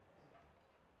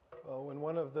Well, when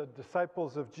one of the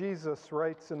disciples of Jesus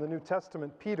writes in the New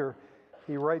Testament, Peter,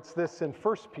 he writes this in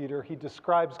 1 Peter. He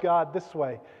describes God this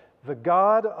way, the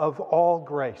God of all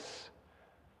grace.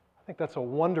 I think that's a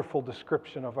wonderful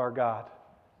description of our God.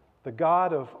 The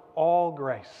God of all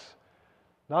grace.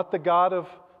 Not the God of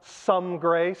some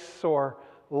grace or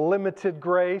limited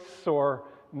grace or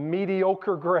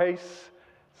mediocre grace.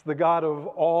 It's the God of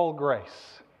all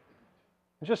grace.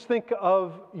 Just think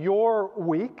of your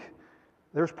week.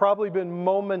 There's probably been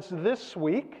moments this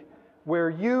week where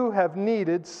you have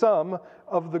needed some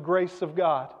of the grace of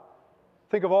God.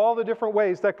 Think of all the different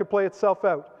ways that could play itself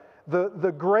out.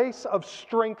 The grace of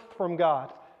strength from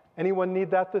God. Anyone need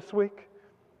that this week?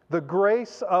 The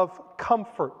grace of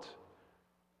comfort.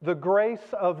 The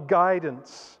grace of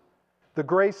guidance. The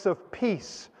grace of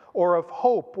peace or of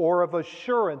hope or of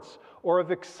assurance or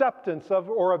of acceptance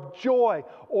or of joy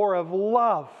or of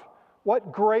love.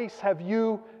 What grace have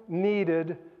you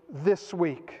needed this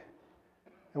week?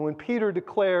 And when Peter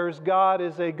declares God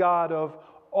is a God of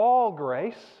all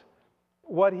grace,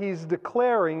 what he's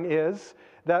declaring is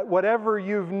that whatever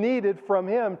you've needed from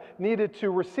him, needed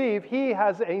to receive, he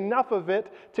has enough of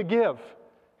it to give.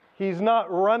 He's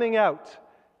not running out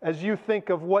as you think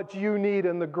of what you need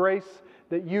and the grace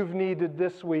that you've needed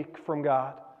this week from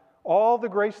God. All the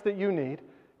grace that you need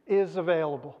is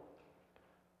available.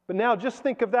 But now just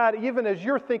think of that, even as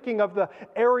you're thinking of the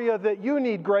area that you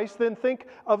need grace, then think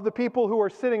of the people who are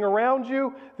sitting around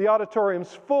you. The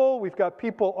auditorium's full. We've got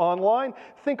people online.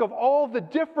 Think of all the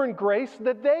different grace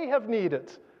that they have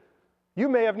needed. You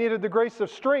may have needed the grace of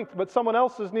strength, but someone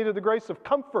else has needed the grace of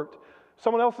comfort.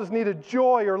 Someone else has needed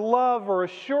joy or love or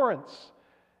assurance.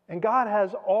 And God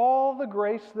has all the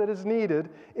grace that is needed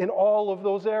in all of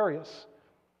those areas.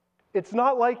 It's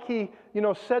not like he,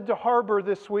 said to Harbor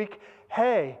this week,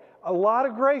 hey, a lot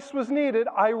of grace was needed.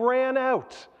 I ran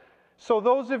out. So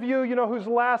those of you, whose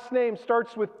last name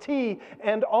starts with T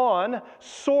and on,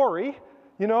 sorry,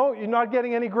 you're not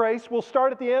getting any grace. We'll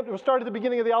start at the end. We'll start at the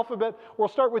beginning of the alphabet. We'll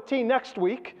start with T next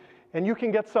week, and you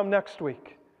can get some next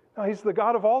week. No, he's the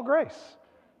God of all grace.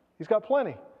 He's got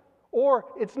plenty. Or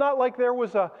it's not like there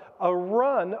was a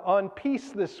run on peace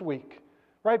this week.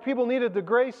 Right? People needed the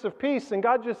grace of peace, and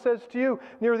God just says to you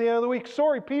near the end of the week,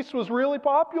 sorry, peace was really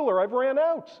popular. I've ran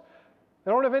out. I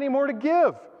don't have any more to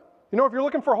give. If you're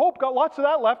looking for hope, got lots of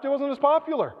that left. It wasn't as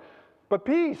popular. But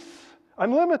peace,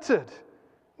 I'm limited.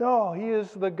 No, he is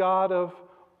the God of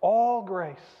all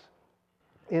grace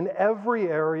in every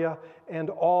area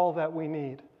and all that we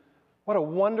need. What a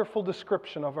wonderful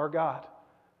description of our God.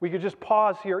 We could just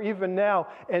pause here even now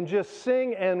and just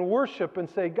sing and worship and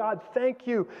say, God, thank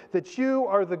you that you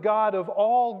are the God of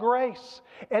all grace.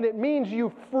 And it means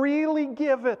you freely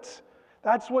give it.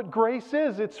 That's what grace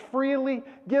is. It's freely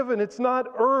given. It's not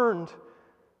earned.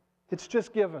 It's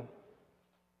just given.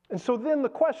 And so then the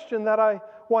question that I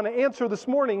want to answer this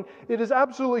morning, it is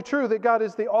absolutely true that God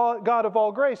is the God of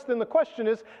all grace. Then the question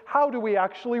is, how do we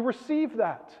actually receive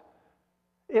that?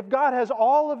 If God has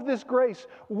all of this grace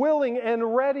willing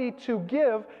and ready to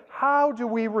give, how do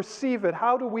we receive it?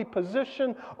 How do we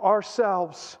position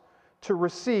ourselves to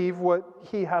receive what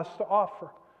he has to offer?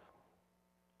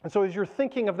 And so as you're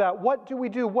thinking of that, what do we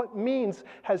do? What means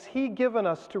has he given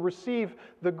us to receive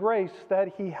the grace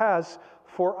that he has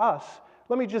for us?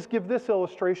 Let me just give this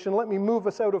illustration. Let me move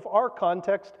us out of our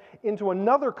context into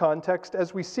another context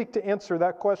as we seek to answer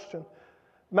that question.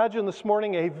 Imagine this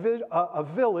morning a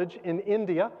village in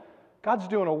India. God's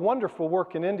doing a wonderful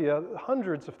work in India.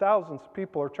 Hundreds of thousands of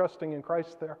people are trusting in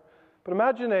Christ there. But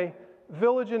imagine a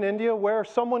village in India where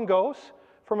someone goes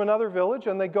from another village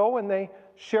and they go and they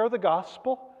share the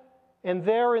gospel. And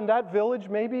there in that village,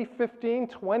 maybe 15,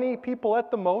 20 people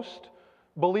at the most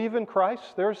believe in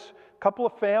Christ. There's a couple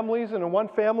of families, and in one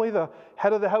family, the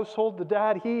head of the household, the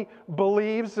dad, he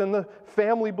believes, and the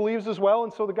family believes as well.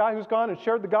 And so the guy who's gone and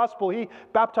shared the gospel, he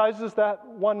baptizes that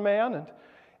one man,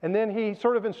 and then he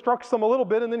sort of instructs them a little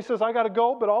bit, and then he says, I got to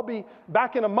go, but I'll be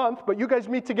back in a month, but you guys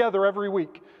meet together every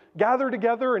week. Gather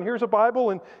together, and here's a Bible,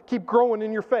 and keep growing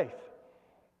in your faith.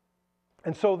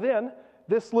 And so then,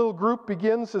 this little group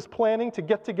is planning to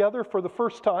get together for the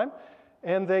first time,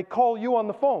 and they call you on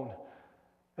the phone.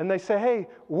 And they say, hey,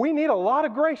 we need a lot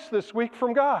of grace this week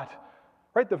from God.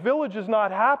 Right? The village is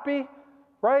not happy.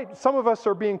 Right? Some of us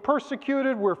are being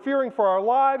persecuted. We're fearing for our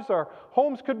lives. Our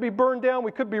homes could be burned down.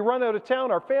 We could be run out of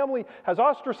town. Our family has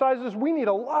ostracized us. We need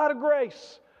a lot of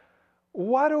grace.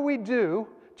 What do we do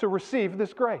to receive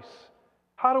this grace?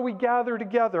 How do we gather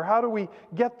together? How do we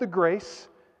get the grace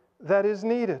that is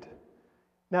needed?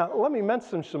 Now, let me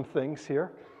mention some things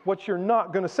here. what you're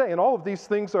not going to say. And all of these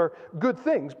things are good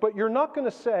things, but you're not going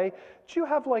to say, do you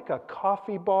have like a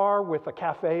coffee bar with a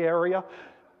cafe area?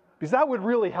 Because that would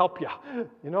really help you,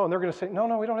 and they're going to say,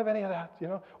 no, we don't have any of that,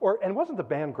 and wasn't the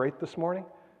band great this morning?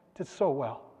 Did so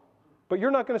well. But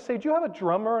you're not going to say, do you have a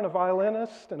drummer and a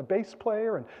violinist and a bass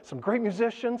player and some great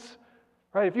musicians,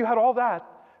 right? If you had all that,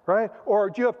 right? Or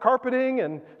do you have carpeting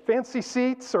and fancy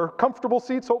seats or comfortable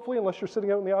seats, hopefully, unless you're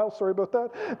sitting out in the aisle, sorry about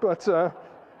that. But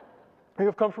you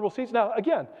have comfortable seats. Now,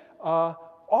 again,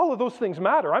 all of those things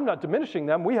matter. I'm not diminishing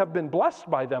them. We have been blessed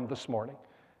by them this morning.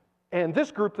 And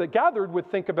this group that gathered would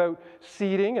think about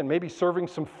seating and maybe serving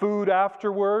some food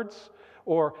afterwards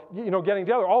or, getting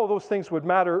together. All of those things would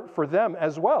matter for them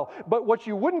as well. But what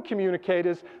you wouldn't communicate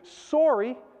is,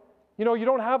 sorry, you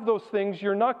don't have those things.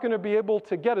 You're not going to be able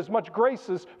to get as much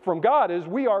graces from God as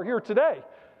we are here today.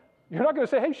 You're not going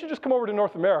to say, hey, you should just come over to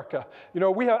North America.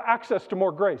 We have access to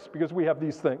more grace because we have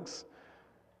these things.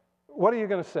 What are you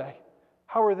going to say?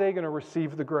 How are they going to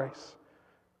receive the grace?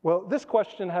 Well, this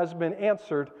question has been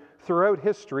answered throughout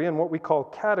history in what we call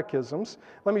catechisms.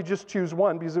 Let me just choose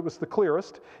one because it was the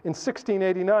clearest. In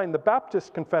 1689, the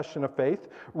Baptist Confession of Faith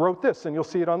wrote this, and you'll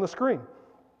see it on the screen.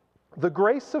 The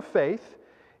grace of faith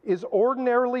is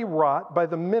ordinarily wrought by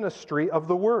the ministry of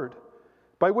the Word,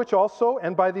 by which also,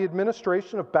 and by the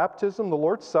administration of baptism, the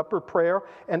Lord's Supper, prayer,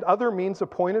 and other means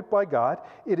appointed by God,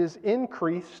 it is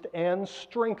increased and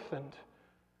strengthened.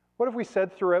 What have we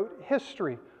said throughout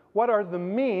history? What are the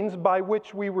means by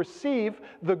which we receive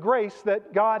the grace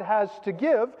that God has to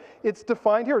give? It's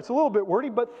defined here. It's a little bit wordy,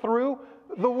 but through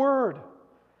the Word,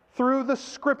 through the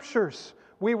Scriptures,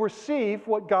 we receive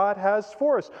what God has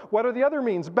for us. What are the other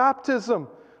means? Baptism,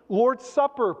 Lord's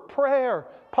Supper, prayer,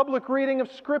 public reading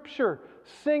of Scripture,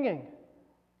 singing.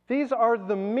 These are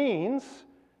the means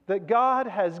that God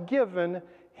has given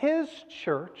His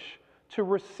church to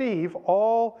receive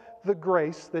all the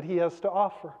grace that He has to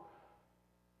offer.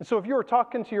 And so if you were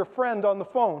talking to your friend on the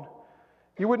phone,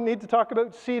 you wouldn't need to talk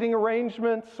about seating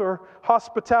arrangements or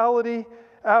hospitality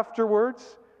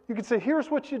afterwards. You could say,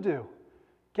 here's what you do.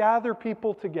 Gather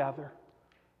people together.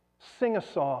 Sing a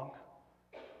song.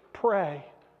 Pray.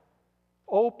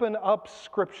 Open up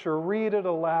Scripture. Read it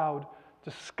aloud.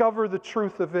 Discover the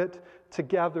truth of it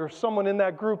together. Someone in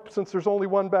that group, since there's only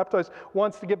one baptized,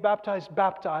 wants to get baptized,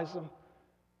 baptize them.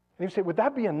 And you say, would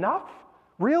that be enough?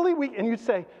 Really? And you'd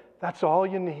say, that's all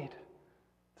you need.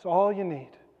 That's all you need.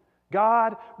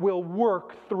 God will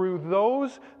work through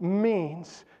those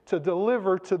means to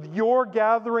deliver to your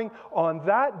gathering on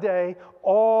that day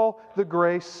all the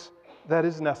grace that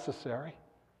is necessary.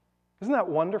 Isn't that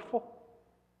wonderful?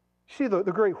 See the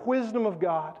great wisdom of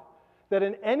God, that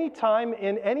in any time,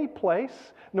 in any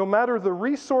place, no matter the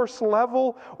resource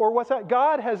level or what's that,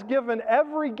 God has given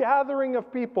every gathering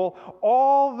of people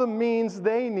all the means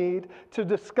they need to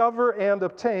discover and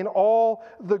obtain all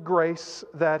the grace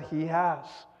that He has.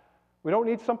 We don't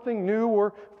need something new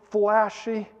or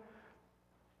flashy.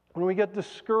 When we get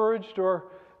discouraged or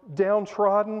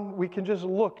downtrodden, we can just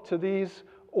look to these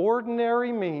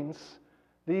ordinary means,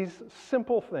 these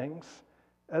simple things,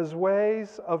 as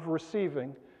ways of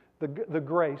receiving the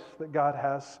grace that God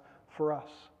has for us.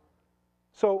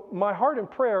 So my heart and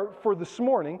prayer for this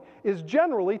morning is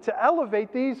generally to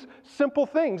elevate these simple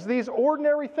things, these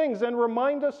ordinary things, and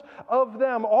remind us of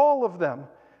them, all of them.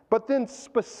 But then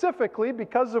specifically,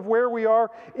 because of where we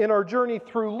are in our journey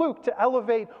through Luke, to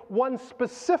elevate one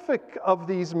specific of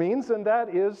these means, and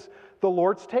that is the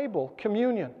Lord's table,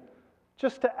 communion.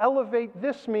 Just to elevate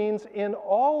this means in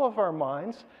all of our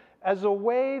minds as a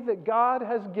way that God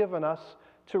has given us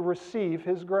to receive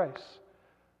His grace.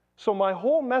 So my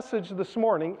whole message this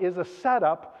morning is a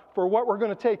setup for what we're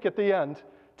going to take at the end.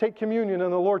 Take communion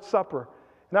in the Lord's Supper.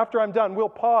 And after I'm done, we'll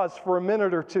pause for a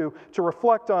minute or two to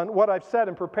reflect on what I've said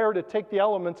and prepare to take the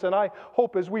elements. And I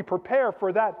hope as we prepare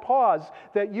for that pause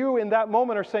that you in that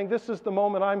moment are saying, this is the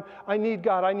moment I need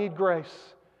God, I need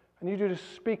grace. I need you to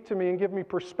speak to me and give me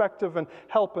perspective and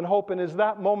help and hope. And as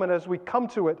that moment, as we come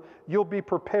to it, you'll be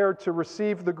prepared to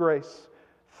receive the grace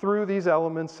through these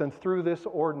elements and through this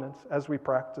ordinance as we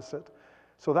practice it.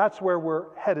 So that's where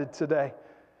we're headed today.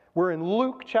 We're in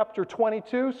Luke chapter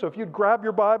 22, so if you'd grab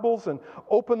your Bibles and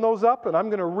open those up, and I'm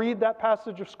going to read that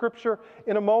passage of Scripture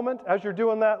in a moment. As you're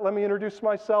doing that, let me introduce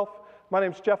myself. My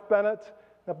name's Jeff Bennett.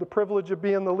 I have the privilege of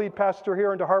being the lead pastor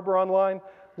here into Harbor Online.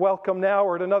 Welcome now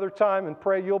or at another time, and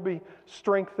pray you'll be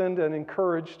strengthened and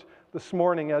encouraged this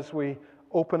morning as we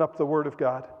open up the Word of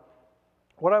God.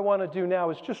 What I want to do now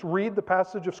is just read the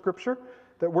passage of Scripture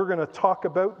that we're going to talk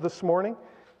about this morning.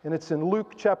 And it's in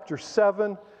Luke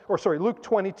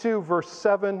 22, verse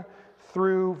 7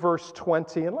 through verse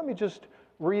 20. And let me just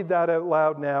read that out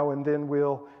loud now, and then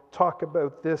we'll talk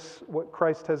about this, what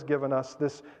Christ has given us,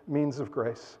 this means of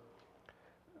grace.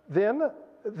 Then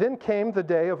came the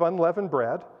day of unleavened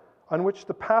bread, on which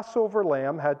the Passover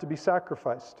lamb had to be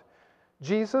sacrificed.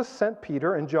 Jesus sent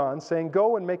Peter and John, saying,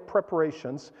 "Go and make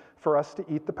preparations for us to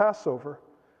eat the Passover."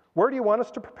 "Where do you want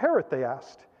us to prepare it?" they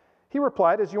asked. He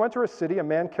replied, "As you enter a city, a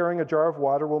man carrying a jar of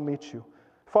water will meet you.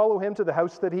 Follow him to the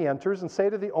house that he enters, and say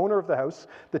to the owner of the house,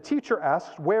 'The teacher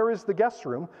asks, where is the guest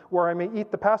room where I may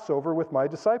eat the Passover with my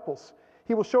disciples?'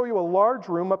 He will show you a large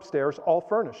room upstairs, all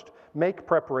furnished. Make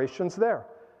preparations there."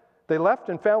 They left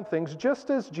and found things just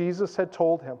as Jesus had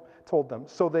told them.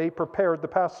 So they prepared the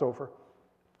Passover.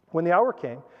 When the hour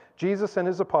came, Jesus and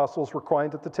his apostles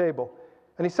reclined at the table.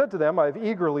 And he said to them, "I have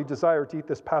eagerly desired to eat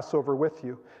this Passover with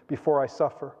you before I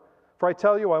suffer. For I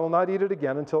tell you, I will not eat it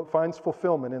again until it finds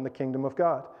fulfillment in the kingdom of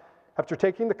God." After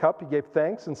taking the cup, he gave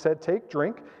thanks and said, "Take,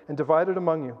 drink, and divide it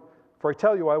among you. For I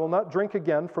tell you, I will not drink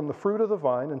again from the fruit of the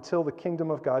vine until the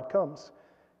kingdom of God comes."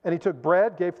 And he took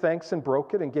bread, gave thanks, and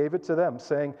broke it, and gave it to them,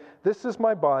 saying, "This is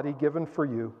my body given for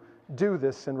you. Do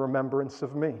this in remembrance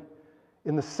of me."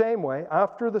 In the same way,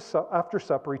 after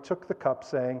supper, he took the cup,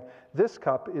 saying, "This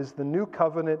cup is the new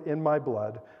covenant in my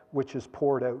blood, which is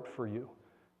poured out for you."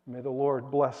 May the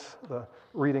Lord bless the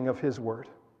reading of his word.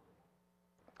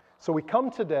 So we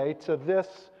come today to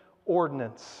this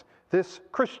ordinance, this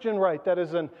Christian rite that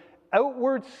is an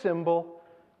outward symbol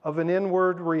of an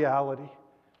inward reality.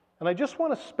 And I just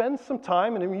want to spend some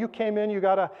time, and when you came in, you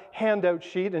got a handout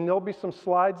sheet, and there'll be some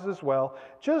slides as well,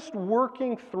 just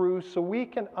working through so we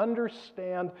can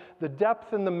understand the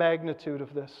depth and the magnitude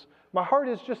of this. My heart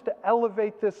is just to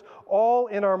elevate this all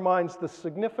in our minds, the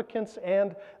significance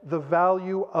and the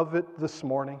value of it this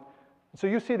morning. So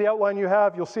you see the outline you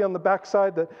have. You'll see on the back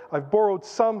side that I've borrowed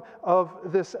some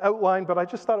of this outline, but I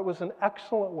just thought it was an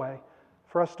excellent way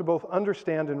for us to both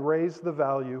understand and raise the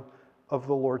value of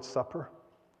the Lord's Supper.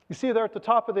 You see there at the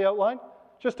top of the outline,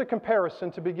 just a comparison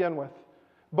to begin with.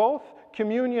 Both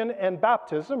communion and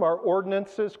baptism are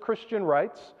ordinances, Christian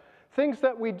rites, things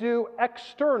that we do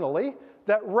externally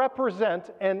that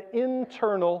represent an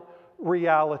internal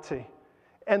reality.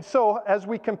 And so as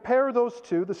we compare those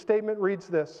two, the statement reads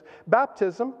this: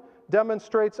 baptism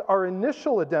demonstrates our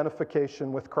initial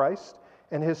identification with Christ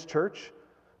and his church.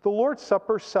 The Lord's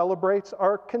Supper celebrates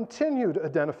our continued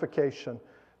identification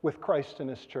with Christ and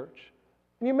his church.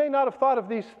 And you may not have thought of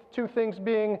these two things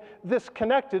being this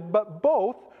connected, but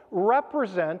both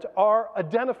represent our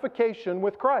identification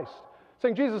with Christ.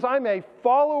 Saying, "Jesus, I'm a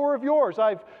follower of yours.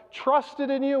 I've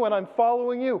trusted in you and I'm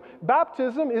following you."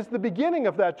 Baptism is the beginning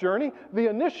of that journey, the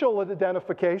initial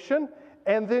identification,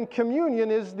 and then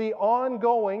communion is the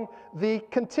ongoing, the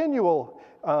continual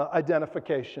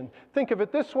identification. Think of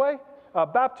it this way.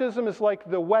 Baptism is like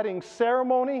the wedding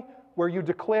ceremony where you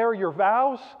declare your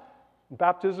vows. In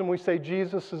baptism, we say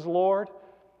Jesus is Lord.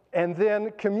 And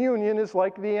then communion is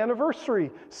like the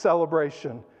anniversary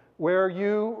celebration, where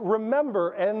you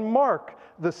remember and mark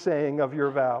the saying of your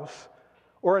vows.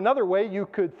 Or another way you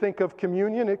could think of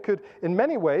communion, it could, in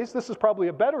many ways, this is probably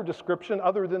a better description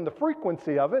other than the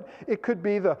frequency of it, it could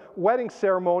be the wedding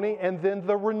ceremony and then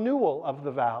the renewal of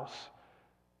the vows,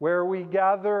 where we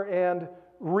gather and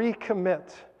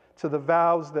recommit to the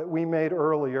vows that we made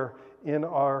earlier in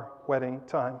our wedding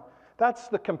time. That's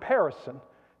the comparison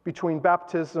between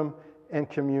baptism and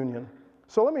communion.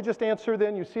 So let me just answer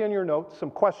then, you see in your notes,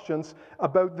 some questions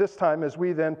about this time as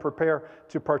we then prepare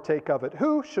to partake of it.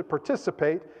 Who should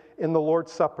participate in the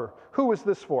Lord's Supper? Who is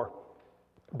this for?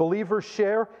 Believers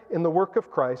share in the work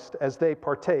of Christ as they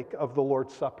partake of the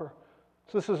Lord's Supper.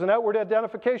 So this is an outward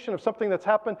identification of something that's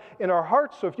happened in our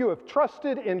hearts. So if you have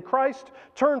trusted in Christ,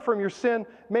 turned from your sin,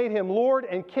 made him Lord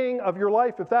and King of your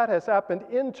life, if that has happened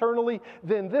internally,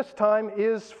 then this time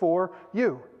is for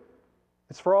you.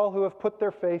 It's for all who have put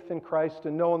their faith in Christ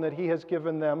and known that he has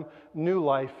given them new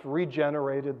life,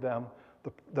 regenerated them,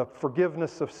 the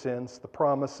forgiveness of sins, the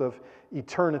promise of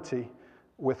eternity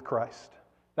with Christ.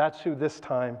 That's who this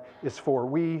time is for.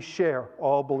 We share,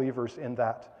 all believers, in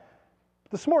that.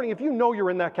 This morning, if you know you're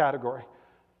in that category,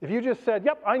 if you just said,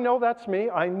 "Yep, I know that's me,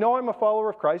 I know I'm a follower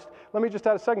of Christ," let me just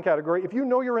add a second category. If you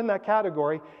know you're in that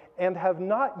category and have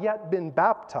not yet been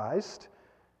baptized,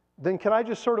 then can I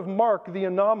just sort of mark the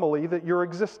anomaly that you're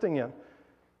existing in?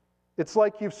 It's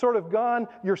like you've sort of gone,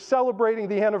 you're celebrating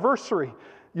the anniversary,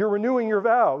 you're renewing your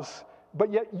vows, but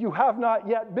yet you have not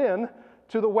yet been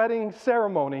to the wedding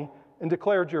ceremony and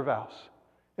declared your vows.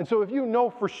 And so if you know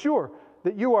for sure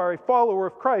that you are a follower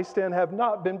of Christ and have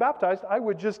not been baptized, I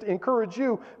would just encourage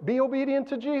you, be obedient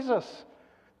to Jesus.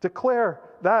 Declare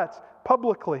that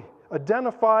publicly.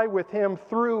 identify with him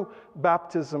through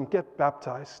baptism, get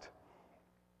baptized.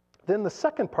 Then the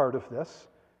second part of this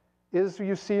is,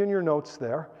 you see in your notes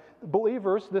there,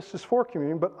 believers, this is for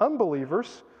communion, but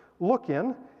unbelievers look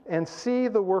in and see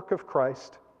the work of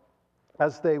Christ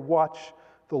as they watch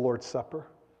the Lord's Supper.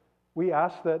 We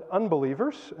ask that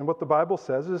unbelievers, and what the Bible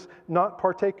says, is not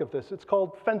partake of this. It's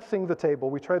called fencing the table.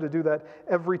 We try to do that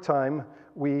every time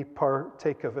we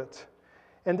partake of it.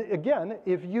 And again,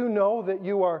 if you know that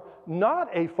you are not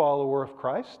a follower of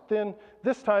Christ, then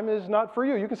this time is not for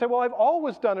you. You can say, well, I've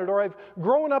always done it, or I've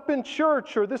grown up in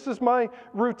church, or this is my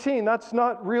routine. That's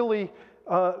not really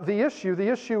the issue. The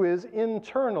issue is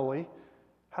internally,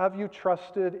 have you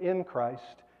trusted in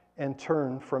Christ and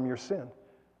turned from your sin?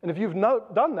 And if you've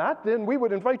not done that, then we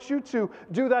would invite you to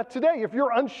do that today. If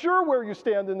you're unsure where you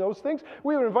stand in those things,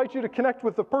 we would invite you to connect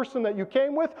with the person that you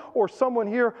came with or someone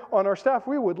here on our staff.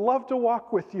 We would love to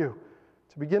walk with you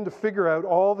to begin to figure out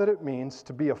all that it means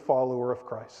to be a follower of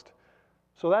Christ.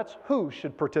 So that's who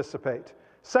should participate.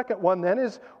 Second one then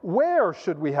is, where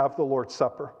should we have the Lord's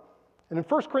Supper? And in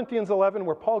 1 Corinthians 11,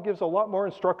 where Paul gives a lot more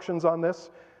instructions on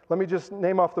this, let me just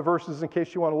name off the verses in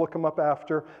case you want to look them up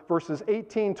after. Verses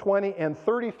 18, 20, and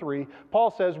 33,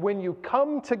 Paul says, when you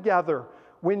come together,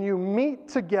 when you meet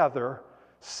together,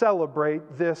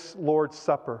 celebrate this Lord's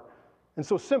Supper. And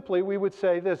so simply we would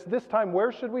say this time,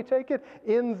 where should we take it?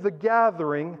 In the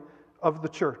gathering of the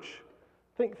church.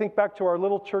 Think back to our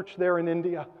little church there in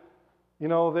India. You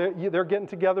know, they're getting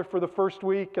together for the first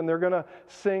week, and they're going to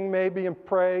sing maybe and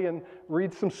pray and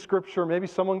read some scripture. Maybe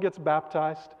someone gets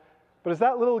baptized. But as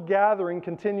that little gathering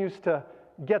continues to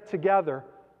get together,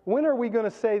 when are we going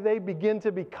to say they begin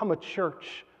to become a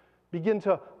church, begin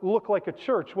to look like a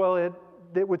church? Well,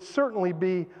 it would certainly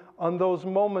be on those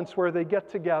moments where they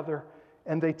get together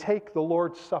and they take the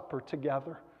Lord's Supper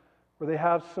together, where they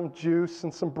have some juice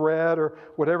and some bread or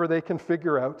whatever they can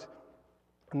figure out,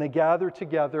 and they gather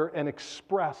together and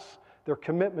express their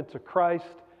commitment to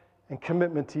Christ and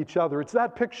commitment to each other. It's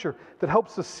that picture that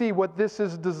helps us see what this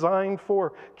is designed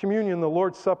for. Communion, the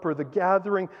Lord's Supper, the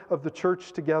gathering of the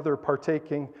church together,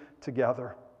 partaking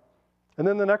together. And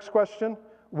then the next question,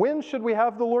 when should we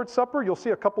have the Lord's Supper? You'll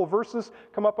see a couple of verses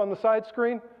come up on the side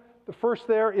screen. The first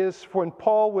there is when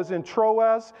Paul was in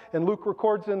Troas, and Luke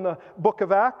records in the book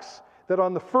of Acts that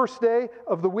on the first day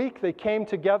of the week they came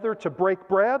together to break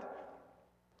bread.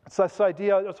 It's this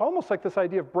idea, it's almost like this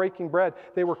idea of breaking bread.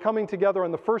 They were coming together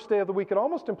on the first day of the week. It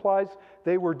almost implies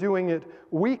they were doing it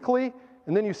weekly.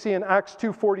 And then you see in Acts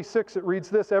 2:46, it reads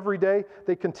this, every day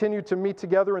they continued to meet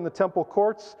together in the temple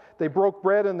courts. They broke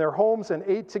bread in their homes and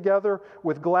ate together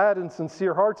with glad and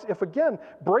sincere hearts. If again,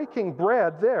 breaking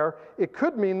bread there, it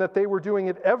could mean that they were doing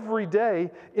it every day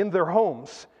in their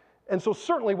homes. And so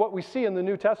certainly what we see in the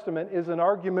New Testament is an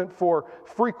argument for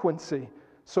frequency.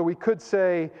 So we could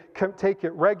say, take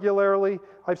it regularly.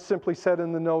 I've simply said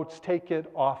in the notes, take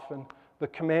it often. The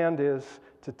command is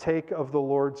to take of the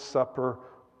Lord's Supper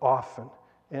often.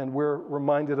 And we're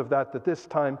reminded of that this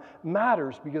time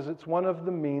matters because it's one of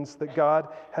the means that God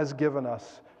has given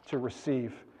us to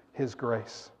receive His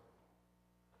grace.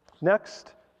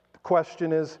 Next, the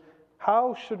question is,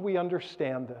 how should we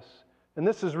understand this? And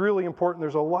this is really important.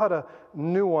 There's a lot of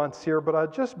nuance here, but I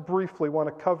just briefly want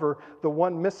to cover the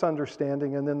one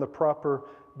misunderstanding and then the proper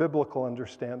biblical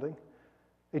understanding.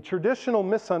 A traditional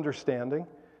misunderstanding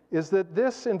is that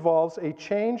this involves a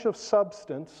change of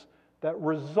substance that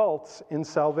results in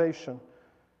salvation.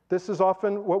 This is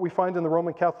often what we find in the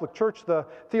Roman Catholic Church. The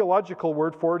theological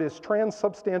word for it is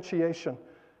transubstantiation,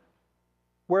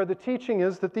 where the teaching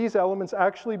is that these elements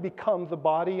actually become the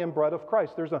body and blood of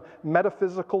Christ. There's a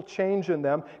metaphysical change in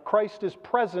them. Christ is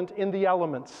present in the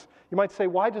elements. You might say,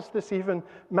 why does this even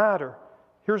matter?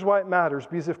 Here's why it matters.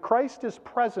 Because if Christ is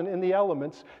present in the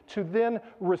elements, to then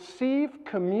receive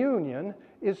communion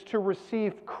is to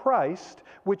receive Christ,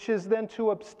 which is then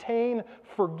to obtain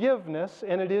forgiveness,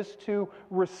 and it is to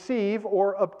receive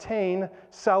or obtain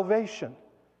salvation.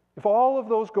 If all of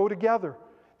those go together,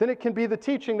 then it can be the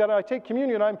teaching that I take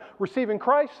communion, I'm receiving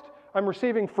Christ, I'm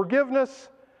receiving forgiveness,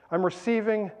 I'm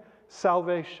receiving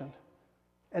salvation.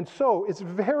 And so it's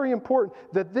very important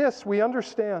that we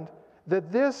understand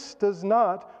that this does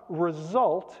not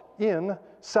result in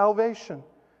salvation.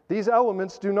 These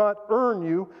elements do not earn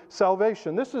you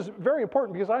salvation. This is very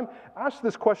important because I'm asked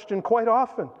this question quite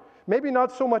often. Maybe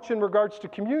not so much in regards to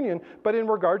communion, but in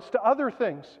regards to other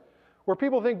things. Where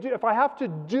people think, if I have to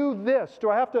do this, do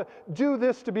I have to do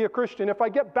this to be a Christian? If I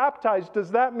get baptized,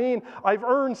 does that mean I've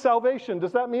earned salvation?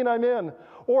 Does that mean I'm in?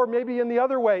 Or maybe in the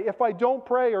other way, if I don't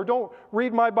pray or don't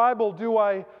read my Bible, do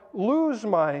I lose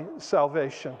my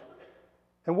salvation?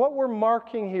 And what we're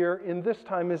marking here in this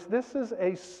time is this is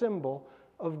a symbol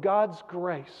of God's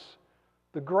grace,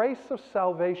 the grace of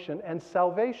salvation. And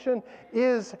salvation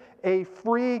is a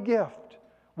free gift.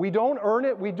 We don't earn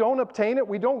it, we don't obtain it,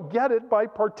 we don't get it by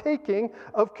partaking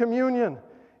of communion.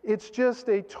 It's just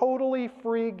a totally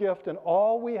free gift, and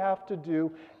all we have to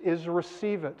do is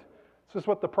receive it. This is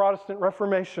what the Protestant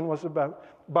Reformation was about.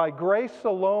 By grace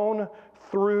alone,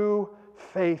 through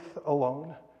faith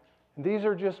alone. And these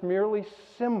are just merely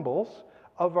symbols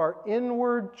of our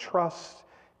inward trust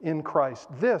in Christ.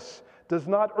 This does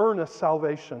not earn us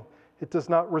salvation. It does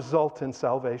not result in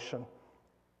salvation.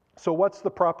 So what's the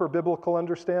proper biblical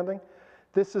understanding?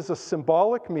 This is a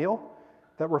symbolic meal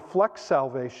that reflects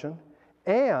salvation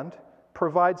and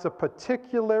provides a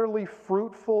particularly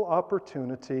fruitful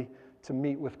opportunity to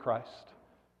meet with Christ.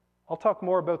 I'll talk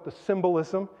more about the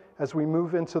symbolism as we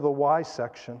move into the why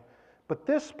section, but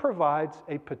this provides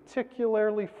a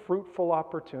particularly fruitful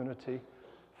opportunity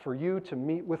for you to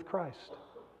meet with Christ.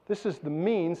 This is the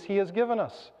means He has given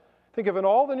us. Think of in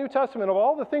all the New Testament, of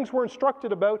all the things we're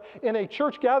instructed about in a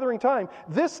church gathering time,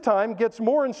 this time gets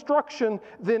more instruction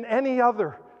than any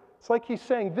other. It's like He's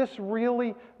saying, this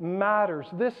really matters.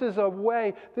 This is a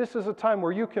way, this is a time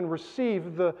where you can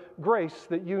receive the grace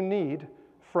that you need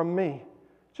from me.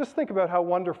 Just think about how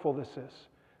wonderful this is.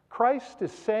 Christ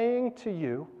is saying to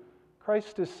you,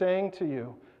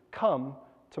 come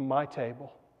to my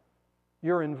table.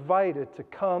 You're invited to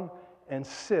come and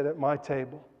sit at my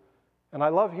table. And I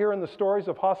love hearing the stories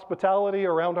of hospitality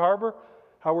around Harbor,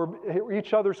 how we're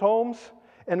each other's homes,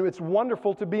 and it's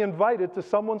wonderful to be invited to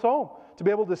someone's home, to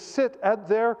be able to sit at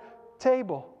their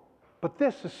table. But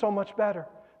this is so much better.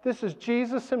 This is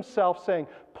Jesus Himself saying,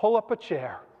 pull up a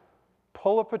chair,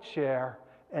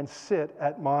 and sit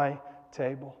at my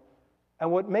table.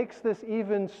 And what makes this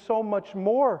even so much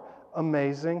more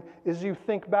amazing is you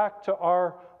think back to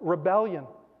our rebellion.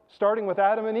 Starting with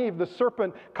Adam and Eve, the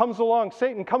serpent comes along,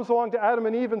 Satan comes along to Adam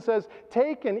and Eve and says,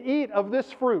 take and eat of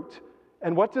this fruit.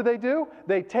 And what do?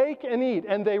 They take and eat,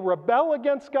 and they rebel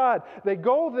against God. They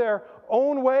go their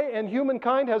own way, and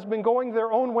humankind has been going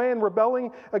their own way and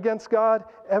rebelling against God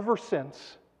ever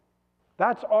since.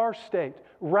 That's our state,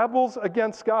 rebels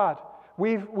against God.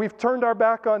 We've turned our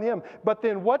back on Him. But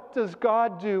then what does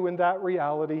God do in that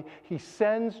reality? He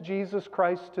sends Jesus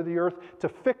Christ to the earth to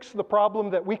fix the problem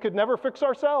that we could never fix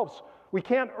ourselves. We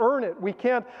can't earn it. We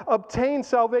can't obtain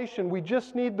salvation. We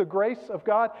just need the grace of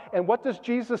God. And what does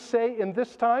Jesus say in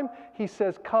this time? He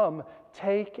says, come,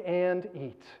 take and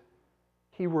eat.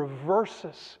 He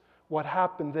reverses what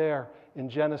happened there in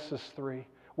Genesis 3.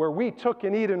 Where we took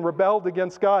and eat and rebelled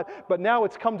against God, but now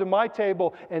it's come to my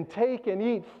table and take and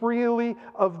eat freely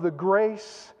of the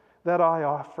grace that I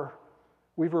offer.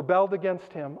 We've rebelled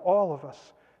against Him, all of us,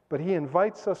 but He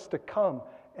invites us to come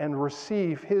and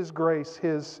receive His grace,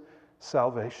 His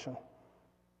salvation.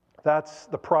 That's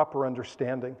the proper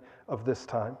understanding of this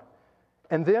time.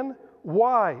 And then,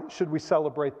 why should we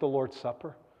celebrate the Lord's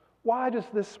Supper? Why does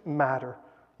this matter?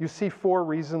 You see 4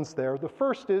 reasons there. The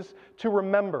first is to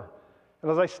remember. And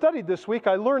as I studied this week,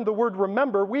 I learned the word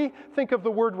remember. We think of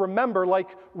the word remember like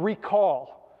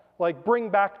recall, like bring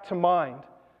back to mind.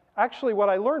 Actually, what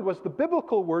I learned was the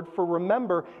biblical word for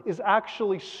remember is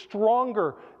actually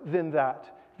stronger than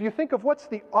that. If you think of what's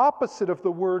the opposite of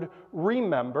the word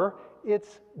remember,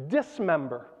 it's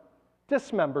dismember.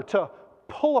 Dismember, to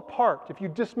pull apart. If you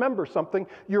dismember something,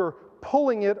 you're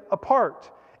pulling it apart.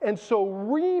 And so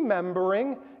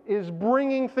remembering is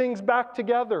bringing things back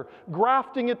together,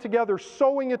 grafting it together,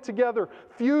 sewing it together,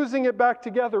 fusing it back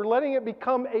together, letting it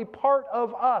become a part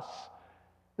of us.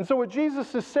 And so what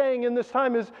Jesus is saying in this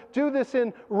time is, do this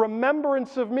in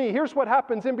remembrance of me. Here's what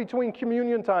happens in between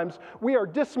communion times. We are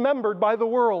dismembered by the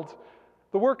world.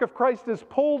 The work of Christ is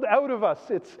pulled out of us.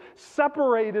 It's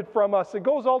separated from us. It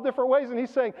goes all different ways. And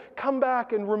He's saying, come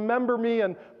back and remember me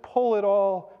and pull it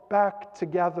all back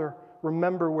together.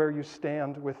 Remember where you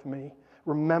stand with me.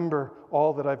 Remember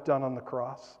all that I've done on the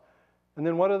cross. And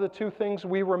then what are the 2 things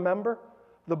we remember?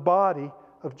 The body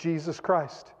of Jesus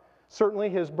Christ. Certainly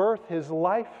His birth, His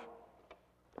life,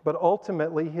 but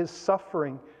ultimately His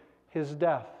suffering, His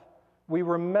death. We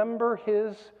remember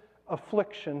His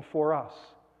affliction for us.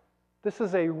 This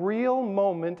is a real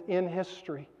moment in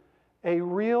history, a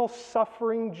real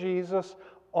suffering Jesus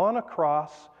on a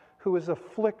cross who is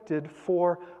afflicted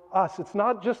for us. It's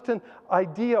not just an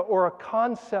idea or a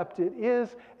concept. It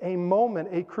is a moment,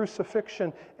 a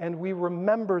crucifixion, and we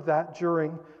remember that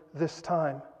during this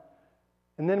time.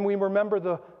 And then we remember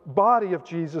the body of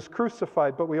Jesus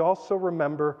crucified, but we also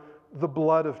remember the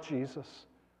blood of Jesus.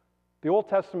 The Old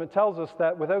Testament tells us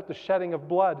that without the shedding of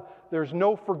blood, there's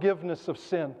no forgiveness of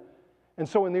sin. And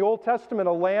so in the Old Testament,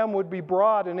 a lamb would be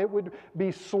brought and it would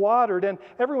be slaughtered. And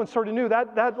everyone sort of knew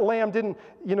that lamb didn't,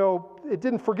 it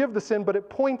didn't forgive the sin, but it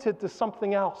pointed to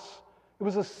something else. It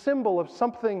was a symbol of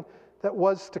something that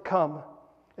was to come.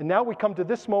 And now we come to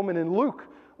this moment in Luke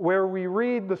where we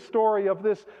read the story of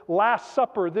this Last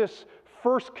Supper, this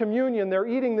First Communion. They're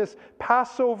eating this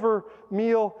Passover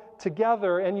meal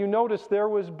together. And you notice there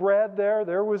was bread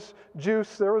there was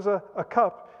juice, there was a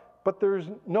cup, but there's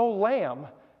no lamb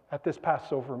at this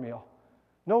Passover meal.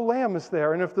 No lamb is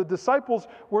there. And if the disciples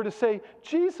were to say,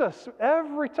 Jesus,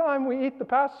 every time we eat the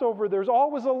Passover, there's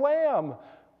always a lamb.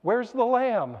 Where's the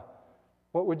lamb?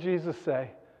 What would Jesus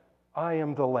say? I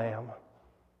am the lamb.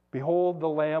 Behold the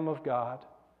Lamb of God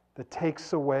that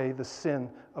takes away the sin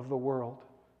of the world.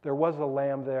 There was a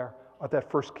lamb there at that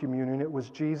first communion. It was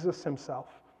Jesus himself.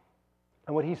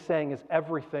 And what he's saying is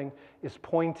everything is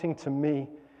pointing to me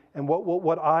and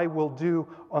what I will do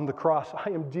on the cross. I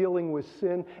am dealing with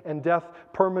sin and death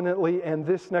permanently, and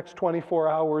this next 24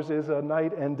 hours is a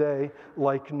night and day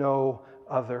like no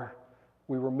other.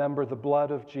 We remember the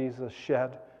blood of Jesus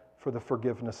shed for the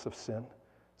forgiveness of sin.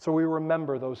 So we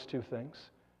remember those two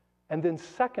things. And then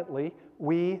secondly,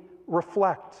 we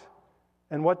reflect.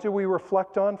 And what do we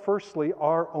reflect on? Firstly,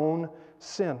 our own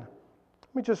sin.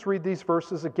 Let me just read these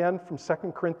verses again from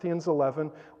 2 Corinthians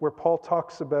 11, where Paul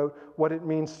talks about what it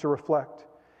means to reflect.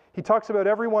 He talks about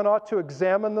everyone ought to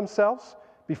examine themselves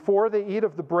before they eat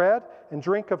of the bread and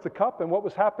drink of the cup. And what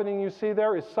was happening, you see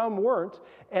there, is some weren't,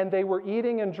 and they were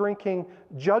eating and drinking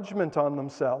judgment on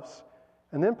themselves.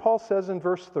 And then Paul says in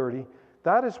verse 30,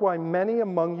 that is why many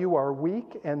among you are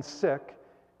weak and sick,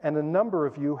 and a number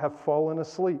of you have fallen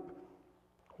asleep.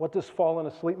 What does fallen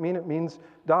asleep mean? It means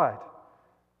died.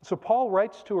 So Paul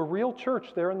writes to a real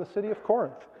church there in the city of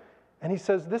Corinth, and he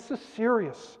says, this is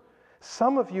serious.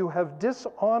 Some of you have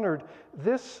dishonored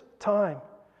this time.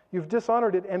 You've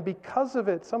dishonored it, and because of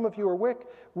it, some of you are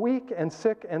weak and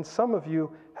sick, and some of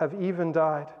you have even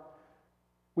died.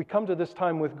 We come to this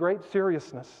time with great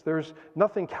seriousness. There's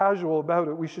nothing casual about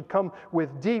it. We should come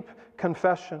with deep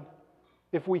confession.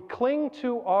 If we cling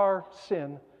to our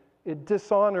sin, it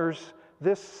dishonors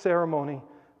this ceremony,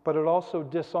 but it also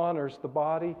dishonors the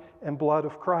body and blood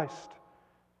of Christ.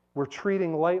 We're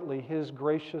treating lightly his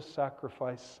gracious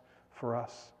sacrifice for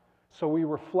us. So we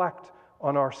reflect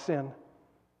on our sin.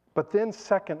 But then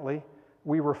secondly,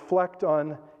 we reflect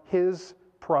on his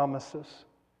promises.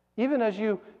 Even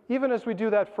as we do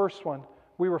that first one,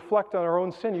 we reflect on our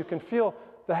own sin. You can feel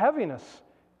the heaviness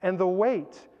and the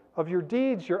weight of your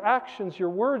deeds, your actions, your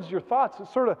words, your thoughts. It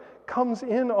sort of comes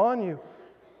in on you.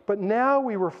 But now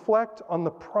we reflect on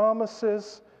the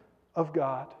promises of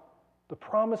God. The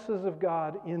promises of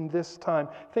God in this time.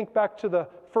 Think back to the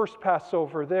first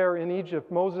Passover there in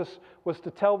Egypt. Moses was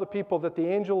to tell the people that the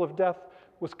angel of death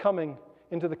was coming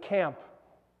into the camp.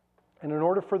 And in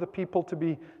order for the people to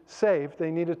be saved,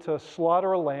 they needed to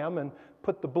slaughter a lamb and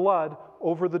put the blood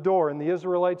over the door. And the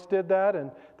Israelites did that,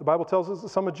 and the Bible tells us that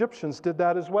some Egyptians did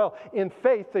that as well. In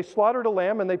faith, they slaughtered a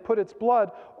lamb and they put its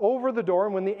blood over the door,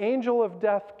 and when the angel of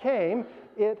death came,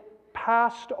 it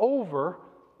passed over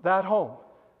that home.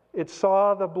 It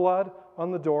saw the blood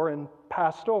on the door and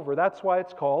passed over. That's why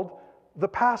it's called the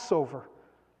Passover.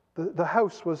 The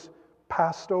house was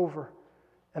passed over.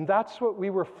 And that's what we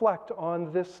reflect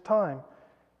on this time,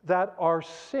 that our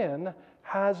sin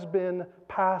has been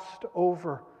passed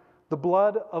over. The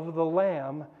blood of the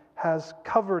Lamb has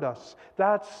covered us.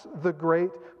 That's the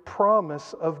great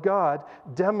promise of God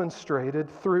demonstrated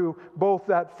through both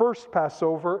that first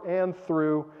Passover and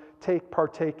through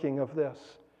partaking of this.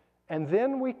 And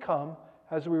then we come,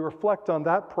 as we reflect on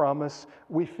that promise,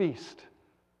 we feast.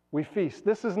 We feast.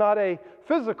 This is not a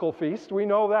physical feast, we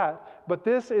know that, but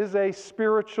this is a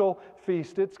spiritual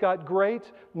feast. It's got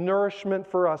great nourishment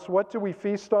for us. What do we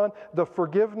feast on? The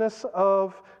forgiveness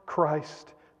of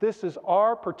Christ. This is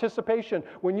our participation.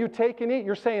 When you take and eat,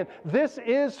 you're saying, this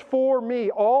is for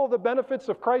me. All the benefits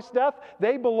of Christ's death,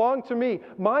 they belong to me.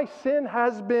 My sin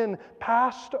has been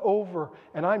passed over,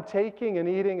 and I'm taking and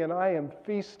eating, and I am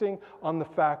feasting on the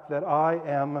fact that I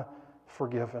am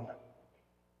forgiven.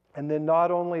 And then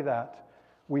not only that,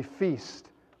 we feast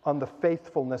on the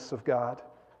faithfulness of God.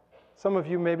 Some of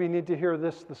you maybe need to hear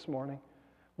this morning.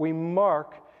 We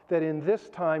mark that in this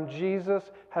time,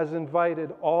 Jesus has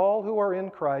invited all who are in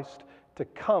Christ to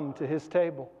come to his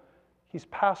table. He's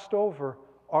passed over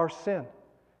our sin.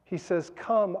 He says,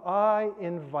 come, I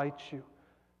invite you.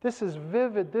 This is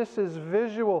vivid. This is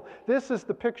visual. This is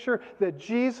the picture that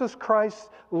Jesus Christ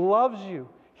loves you.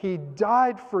 He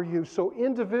died for you. So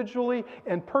individually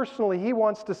and personally, he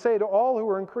wants to say to all who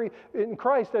are in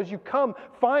Christ, as you come,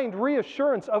 find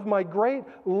reassurance of my great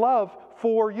love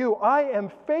for you. I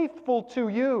am faithful to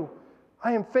you.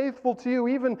 I am faithful to you.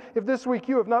 Even if this week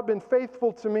you have not been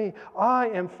faithful to me, I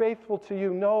am faithful to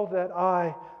you. Know that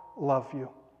I love you.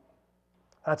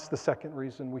 That's the second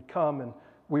reason we come and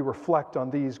we reflect on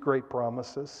these great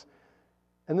promises.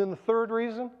 And then the third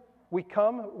reason we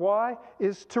come, why,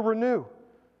 is to renew.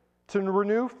 To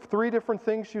renew, three different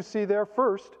things you see there.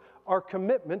 First, our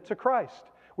commitment to Christ.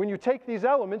 When you take these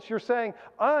elements, you're saying,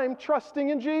 I'm trusting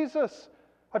in Jesus.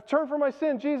 I've turned from my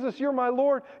sin. Jesus, you're my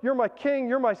Lord, you're my King,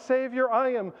 you're my Savior.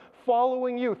 I am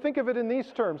following you. Think of it in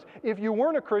these terms. If you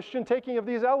weren't a Christian, taking of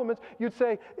these elements, you'd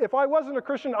say, if I wasn't a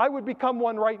Christian, I would become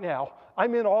one right now.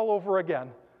 I'm in all over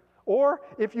again. Or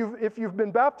if you've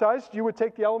been baptized, you would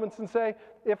take the elements and say,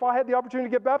 if I had the opportunity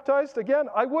to get baptized again,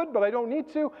 I would, but I don't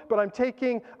need to. But I'm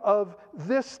taking of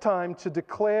this time to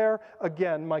declare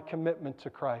again my commitment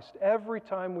to Christ. Every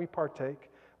time we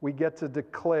partake, we get to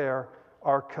declare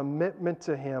our commitment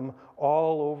to Him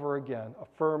all over again,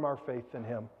 affirm our faith in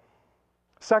Him.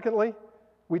 Secondly,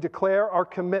 we declare our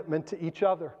commitment to each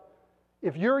other.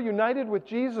 If you're united with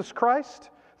Jesus Christ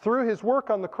through His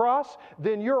work on the cross,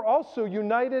 then you're also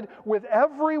united with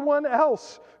everyone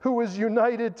else who is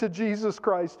united to Jesus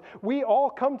Christ. We all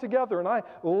come together, and I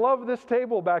love this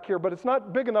table back here, but it's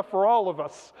not big enough for all of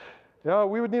us.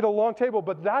 We would need a long table,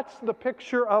 but that's the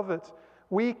picture of it.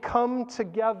 We come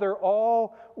together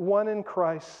all one in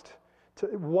Christ, to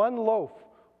one loaf,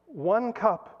 one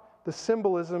cup. The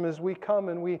symbolism is we come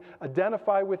and we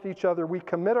identify with each other. We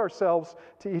commit ourselves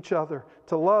to each other,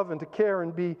 to love and to care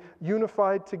and be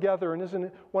unified together. And isn't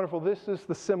it wonderful? This is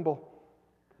the symbol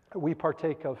that we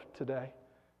partake of today.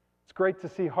 It's great to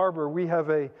see Harbor. We have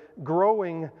a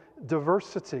growing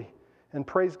diversity. And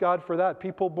praise God for that.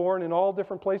 People born in all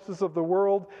different places of the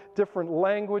world, different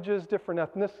languages, different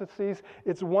ethnicities.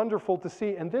 It's wonderful to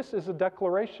see. And this is a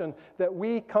declaration that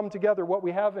we come together. What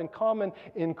we have in common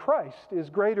in Christ is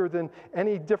greater than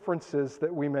any differences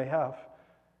that we may have.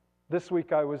 This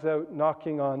week I was out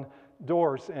knocking on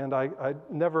doors, and I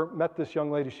never met this young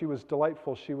lady. She was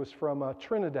delightful. She was from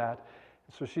Trinidad.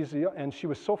 So she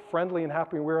was so friendly and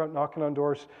happy. We were out knocking on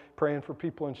doors, praying for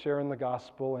people and sharing the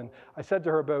gospel. And I said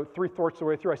to her about three-fourths of the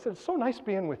way through, I said, it's so nice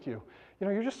being with you.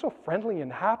 You're just so friendly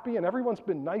and happy, and everyone's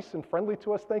been nice and friendly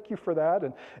to us. Thank you for that.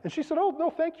 And she said, oh, no,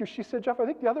 thank you. She said, Jeff, I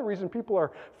think the other reason people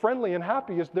are friendly and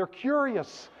happy is they're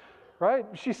curious, right?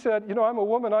 She said, I'm a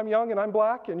woman, I'm young, and I'm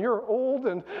black, and you're old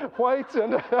and white,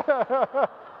 and...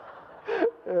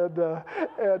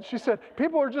 And she said,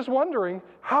 people are just wondering,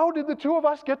 how did the two of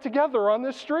us get together on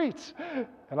this street?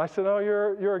 And I said, oh,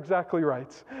 you're exactly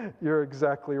right. You're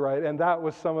exactly right. And that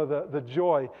was some of the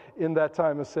joy in that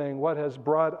time of saying, what has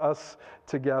brought us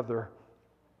together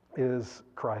is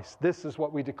Christ. This is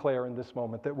what we declare in this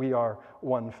moment, that we are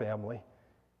one family.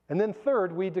 And then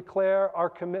third, we declare our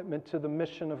commitment to the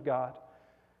mission of God.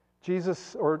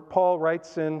 Paul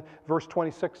writes in verse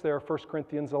 26 there, 1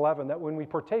 Corinthians 11, that when we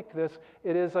partake this,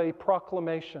 it is a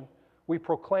proclamation. We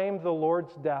proclaim the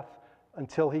Lord's death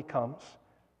until He comes.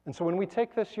 And so when we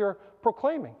take this, you're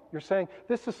proclaiming. You're saying,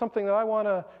 this is something that I want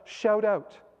to shout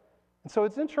out. And so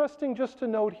it's interesting just to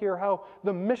note here how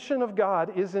the mission of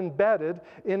God is embedded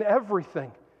in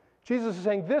everything. Jesus is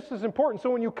saying this is important.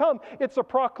 So when you come, it's a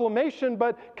proclamation,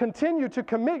 but continue to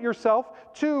commit yourself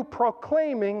to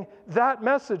proclaiming that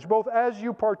message, both as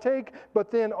you partake,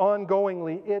 but then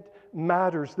ongoingly. It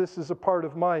matters. This is a part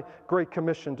of my Great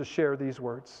Commission to share these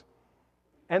words.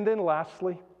 And then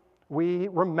lastly, we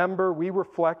remember, we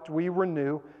reflect, we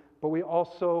renew, but we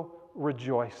also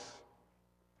rejoice.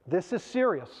 This is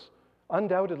serious,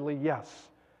 undoubtedly, yes,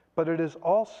 but it is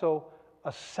also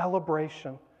a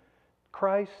celebration.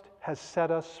 Christ has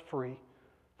set us free.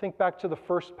 Think back to the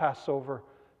first Passover.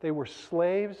 They were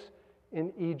slaves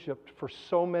in Egypt for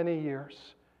so many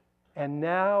years, and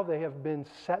now they have been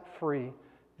set free.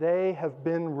 They have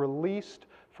been released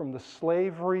from the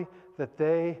slavery that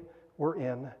they were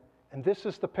in. And this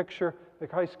is the picture that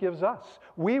Christ gives us.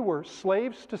 We were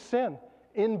slaves to sin,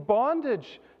 in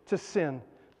bondage to sin.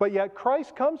 But yet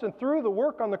Christ comes, and through the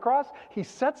work on the cross, He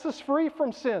sets us free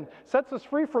from sin, sets us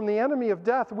free from the enemy of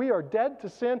death. We are dead to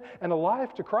sin and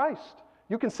alive to Christ.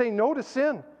 You can say no to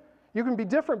sin. You can be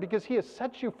different because He has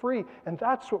set you free. And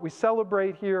that's what we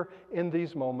celebrate here in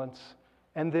these moments.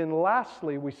 And then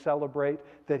lastly, we celebrate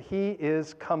that He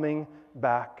is coming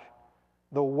back.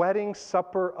 The wedding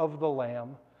supper of the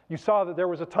Lamb. You saw that there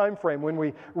was a time frame when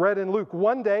we read in Luke.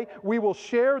 One day, we will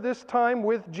share this time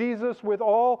with Jesus, with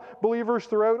all believers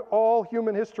throughout all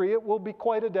human history. It will be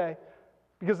quite a day.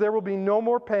 because there will be no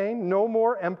more pain, no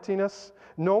more emptiness,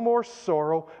 no more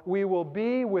sorrow. We will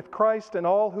be with Christ and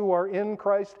all who are in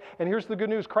Christ. And here's the good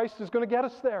news. Christ is going to get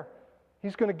us there.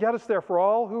 He's going to get us there for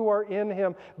all who are in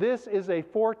Him. This is a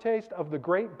foretaste of the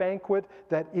great banquet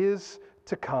that is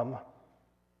to come.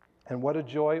 And what a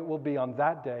joy it will be on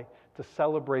that day to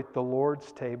celebrate the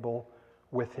Lord's table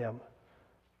with Him.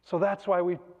 So that's why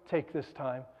we take this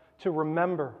time to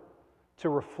remember, to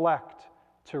reflect,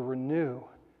 to renew,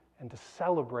 and to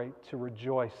celebrate, to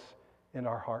rejoice in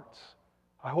our hearts.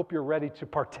 I hope you're ready to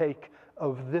partake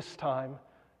of this time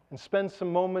and spend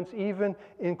some moments, even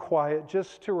in quiet,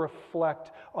 just to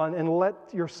reflect on and let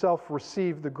yourself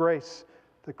receive the grace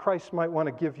that Christ might want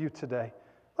to give you today.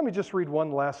 Let me just read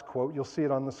one last quote. You'll see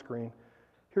it on the screen.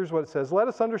 Here's what it says. Let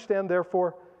us understand,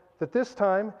 therefore, that this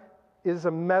time is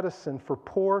a medicine for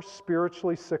poor,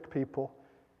 spiritually sick people.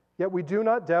 Yet we do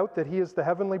not doubt that He is the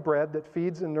heavenly bread that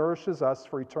feeds and nourishes us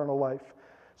for eternal life.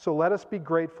 So let us be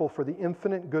grateful for the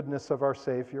infinite goodness of our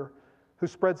Savior, who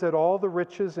spreads out all the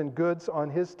riches and goods on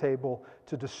His table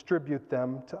to distribute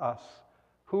them to us.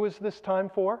 Who is this time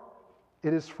for?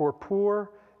 It is for poor,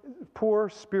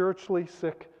 spiritually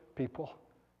sick people.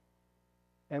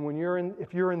 And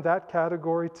if you're in that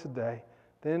category today,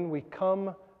 then we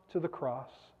come to the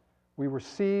cross. We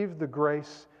receive the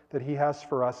grace that He has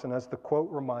for us, and as the quote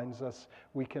reminds us,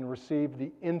 we can receive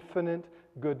the infinite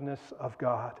goodness of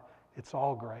God. It's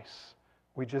all grace.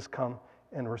 We just come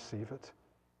and receive it.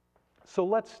 So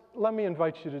let me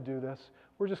invite you to do this.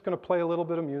 We're just going to play a little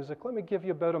bit of music. Let me give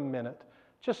you about a minute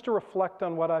just to reflect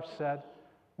on what I've said.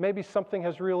 Maybe something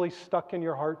has really stuck in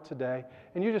your heart today,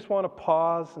 and you just want to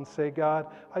pause and say, God,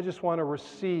 I just want to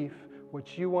receive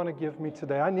what you want to give me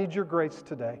today. I need your grace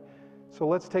today. So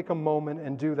let's take a moment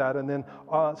and do that, and then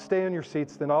stay in your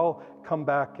seats. Then I'll come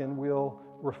back and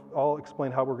I'll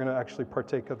explain how we're going to actually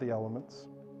partake of the elements.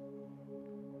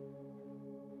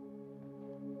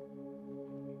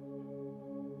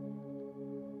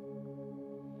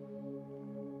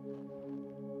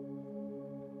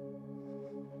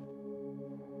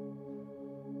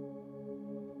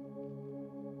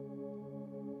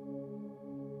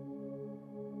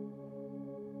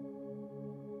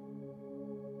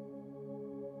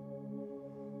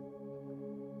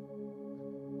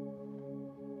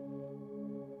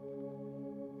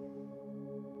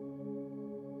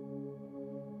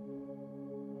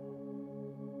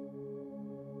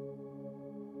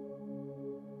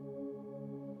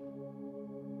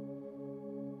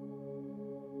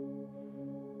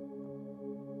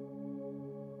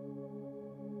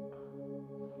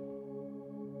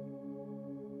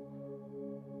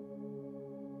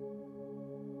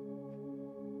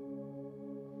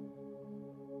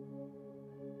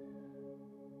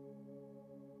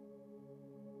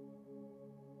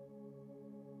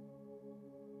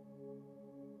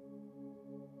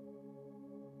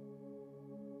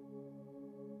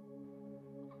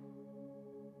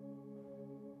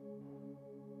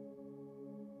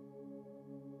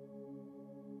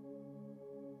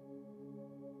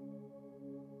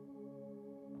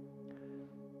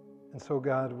 And so,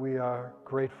 God, we are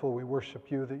grateful. We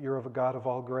worship you that you're of a God of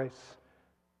all grace.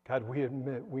 God, we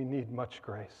admit we need much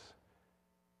grace.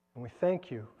 And we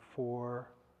thank you for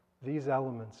these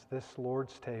elements, this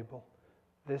Lord's table,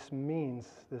 this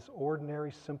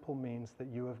ordinary, simple means that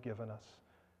you have given us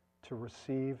to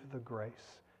receive the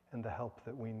grace and the help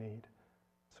that we need.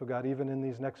 So, God, even in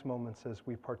these next moments as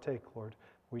we partake, Lord,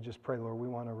 we just pray, Lord, we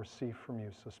want to receive from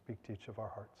you, so speak to each of our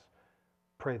hearts.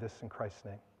 Pray this in Christ's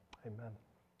name. Amen.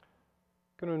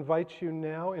 I'm going to invite you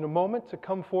now in a moment to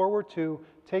come forward to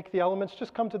take the elements.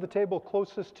 Just come to the table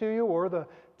closest to you or the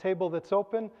table that's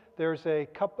open. There's a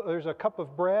cup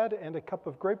of bread and a cup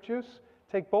of grape juice.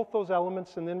 Take both those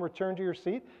elements and then return to your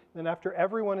seat. Then after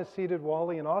everyone is seated,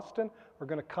 Wally and Austin are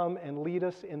going to come and lead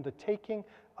us in the taking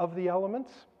of the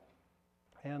elements.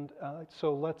 And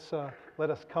so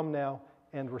let us come now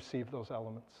and receive those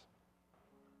elements.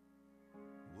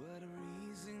 What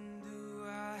reason do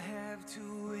I have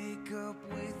to wake up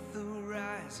with the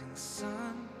rising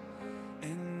sun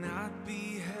and not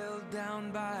be held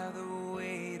down by the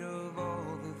weight of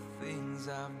all the things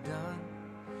I've done?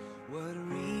 What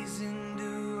reason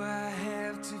do I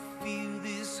have to feel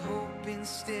this hope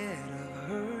instead of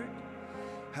hurt?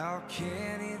 How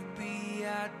can it be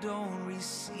I don't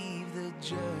receive the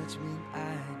judgment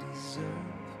I deserve?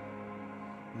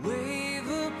 Wave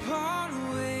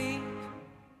upon wave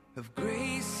of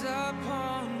grace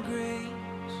upon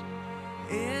grace,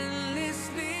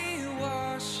 endlessly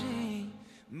washing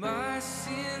my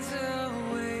sins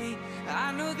away.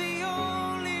 I know the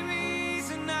only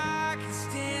reason I can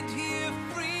stand here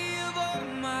free of all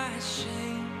my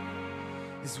shame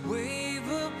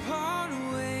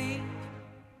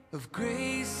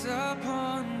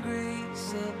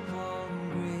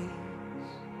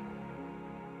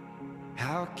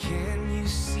How can you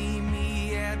see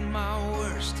me at my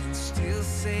worst and still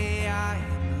say I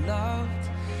am loved?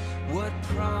 What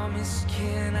promise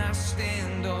can I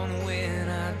stand on when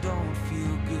I don't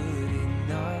feel good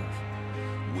enough?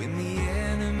 When the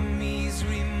enemy's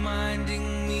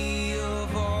reminding me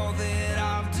of all that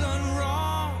I've done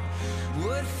wrong,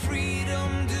 what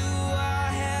freedom do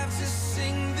I have to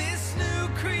sing this new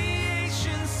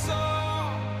creation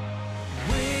song?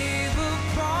 Wave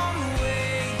upon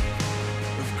wave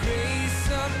of grace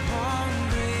upon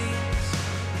grace,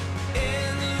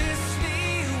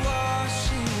 endlessly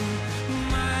washing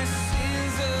my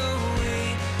sins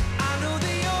away. I know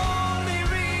the only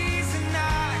reason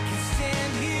I can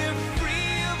stand here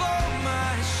free of all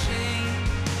my shame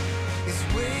is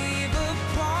wave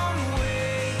upon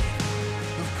wave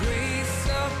of grace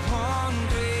upon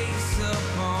grace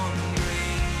upon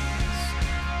grace.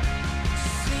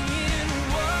 Singing,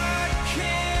 what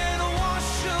can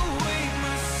wash away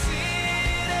my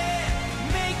sin and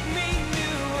make me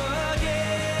new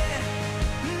again?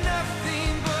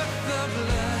 Nothing but the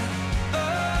blood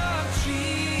of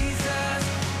Jesus.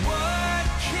 What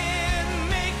can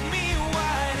make me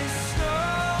white as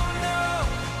snow? No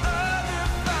other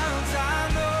fount I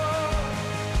know.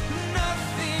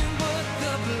 Nothing but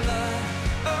the blood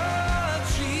of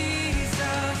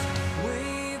Jesus.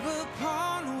 Wave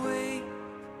upon wave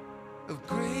of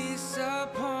grace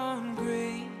upon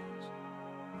grace,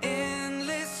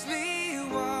 endlessly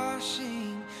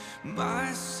washing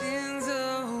my sins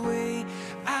away.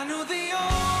 I know the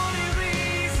only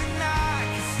reason I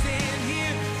can stand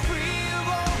here free of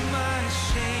all my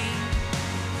shame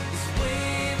is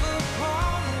wave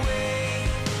upon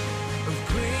wave of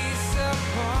grace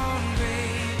upon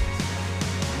grace,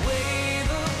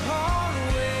 wave upon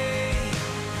wave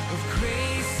of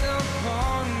grace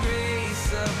upon grace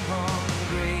upon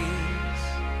grace.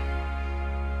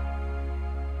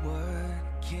 What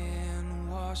can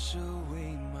wash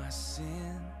away my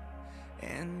sin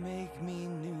and make me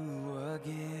new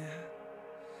again?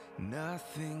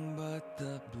 Nothing but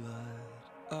the blood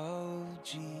of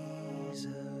Jesus.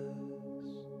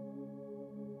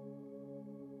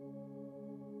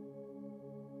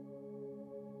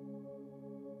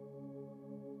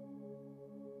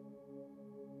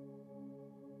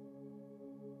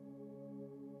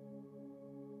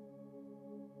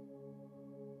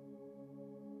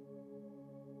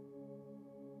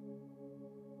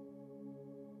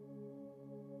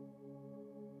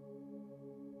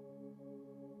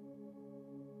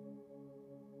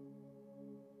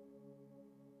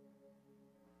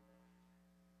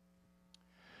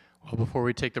 Well, before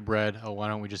we take the bread, why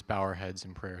don't we just bow our heads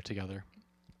in prayer together?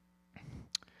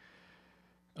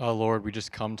 Lord, we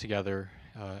just come together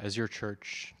as your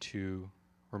church to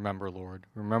remember, Lord.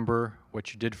 Remember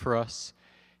what you did for us,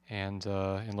 and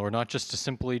Lord, not just to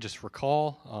simply just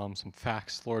recall some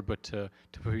facts, Lord, but to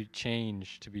be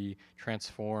changed, to be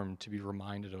transformed, to be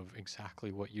reminded of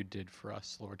exactly what you did for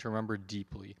us, Lord, to remember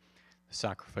deeply the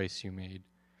sacrifice you made.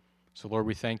 So, Lord,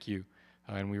 we thank you.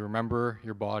 And we remember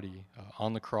your body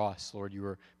on the cross, Lord. You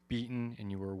were beaten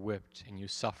and you were whipped and you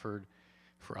suffered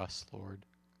for us, Lord.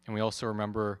 And we also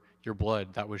remember your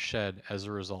blood that was shed as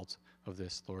a result of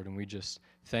this, Lord. And we just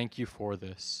thank you for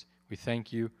this. We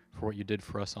thank you for what you did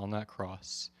for us on that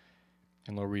cross.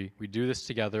 And Lord, we do this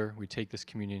together. We take this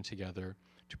communion together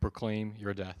to proclaim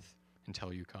your death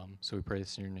until you come. So we pray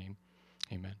this in your name.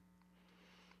 Amen.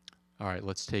 All right,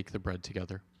 let's take the bread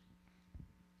together.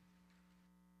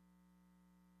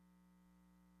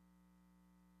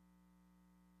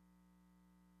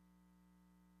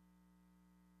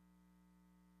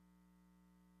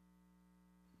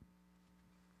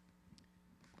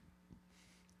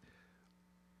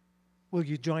 Will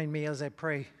you join me as I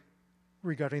pray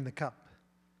regarding the cup?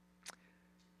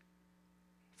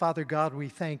 Father God, we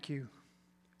thank you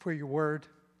for your word,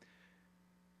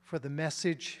 for the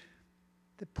message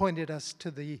that pointed us to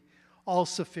the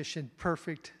all-sufficient,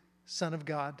 perfect Son of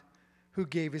God who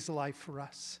gave his life for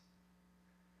us.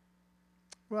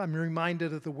 Well, I'm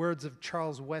reminded of the words of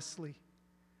Charles Wesley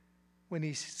when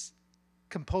he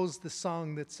composed the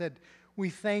song that said, "We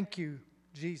thank you,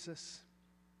 Jesus.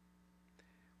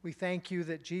 We thank you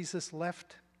that Jesus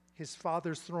left his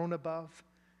Father's throne above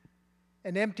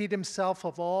and emptied himself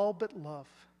of all but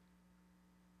love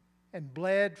and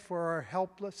bled for our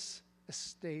helpless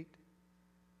estate.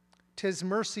 'Tis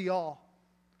mercy all,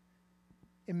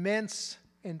 immense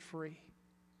and free.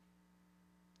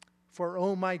 For,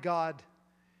 oh my God,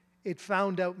 it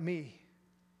found out me.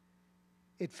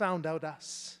 It found out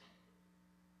us.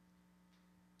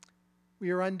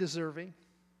 We are undeserving.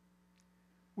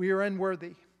 We are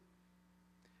unworthy.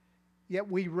 Yet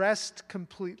we rest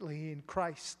completely in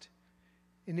Christ,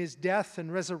 in his death and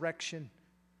resurrection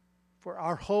for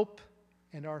our hope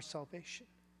and our salvation.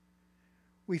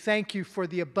 We thank you for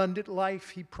the abundant life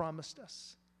he promised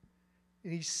us.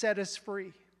 And he set us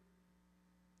free.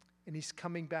 And he's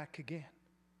coming back again.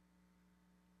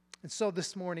 And so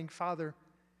this morning, Father,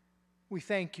 we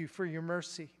thank you for your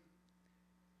mercy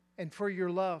and for your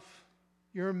love,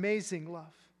 your amazing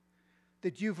love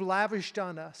that you've lavished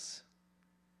on us,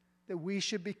 that we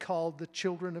should be called the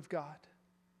children of God.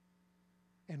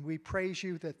 And we praise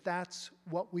you that that's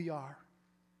what we are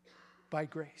by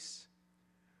grace.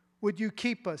 Would you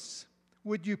keep us?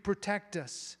 Would you protect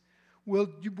us?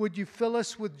 Would you fill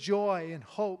us with joy and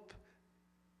hope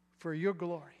for your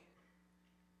glory?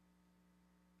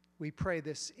 We pray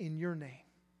this in your name.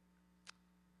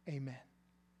 Amen.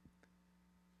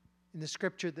 In the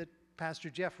scripture that Pastor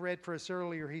Jeff read for us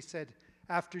earlier, he said,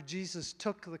 after Jesus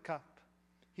took the cup,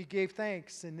 he gave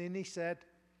thanks, and then he said,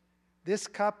 this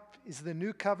cup is the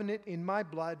new covenant in my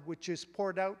blood, which is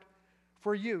poured out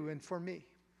for you and for me.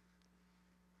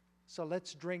 So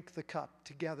let's drink the cup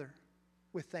together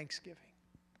with thanksgiving.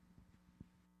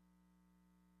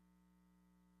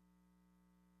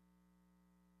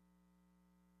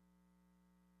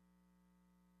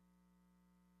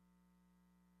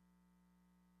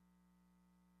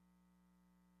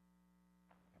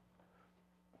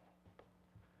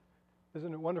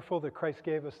 Isn't it wonderful that Christ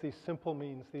gave us these simple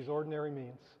means, these ordinary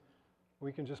means?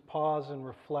 We can just pause and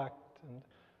reflect and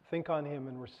think on him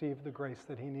and receive the grace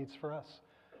that he needs for us.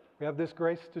 We have this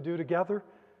grace to do together,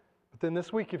 but then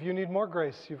this week, if you need more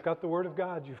grace, you've got the Word of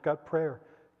God, you've got prayer.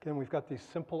 Again, we've got these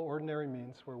simple, ordinary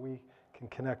means where we can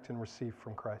connect and receive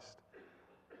from Christ.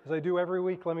 As I do every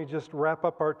week, let me just wrap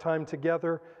up our time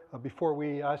together before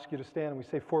we ask you to stand and we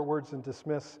say 4 words and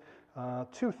dismiss.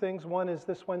 2 things. One is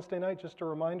this Wednesday night, just a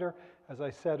reminder, as I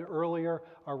said earlier,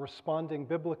 are responding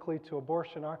biblically to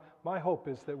abortion. My hope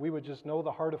is that we would just know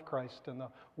the heart of Christ and the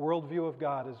worldview of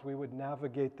God as we would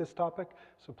navigate this topic.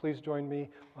 So please join me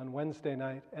on Wednesday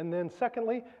night. And then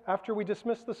secondly, after we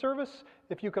dismiss the service,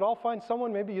 if you could all find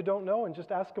someone maybe you don't know and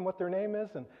just ask them what their name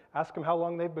is and ask them how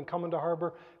long they've been coming to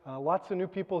Harbor. Lots of new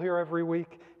people here every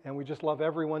week, and we just love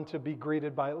everyone to be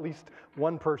greeted by at least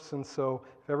one person. So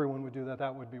if everyone would do that,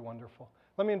 that would be wonderful.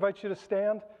 Let me invite you to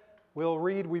stand.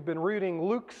 We've been reading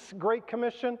Luke's Great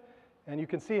Commission, and you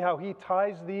can see how he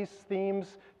ties these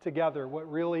themes together,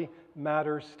 what really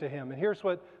matters to him. And here's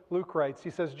what Luke writes. He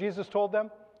says, Jesus told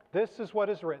them, this is what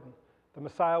is written. The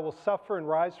Messiah will suffer and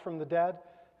rise from the dead,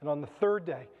 and on the 3rd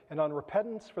day, and on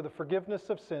repentance for the forgiveness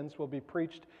of sins will be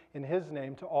preached in his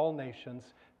name to all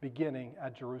nations, beginning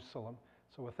at Jerusalem.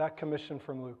 So with that commission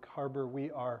from Luke, Harbor,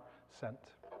 we are sent.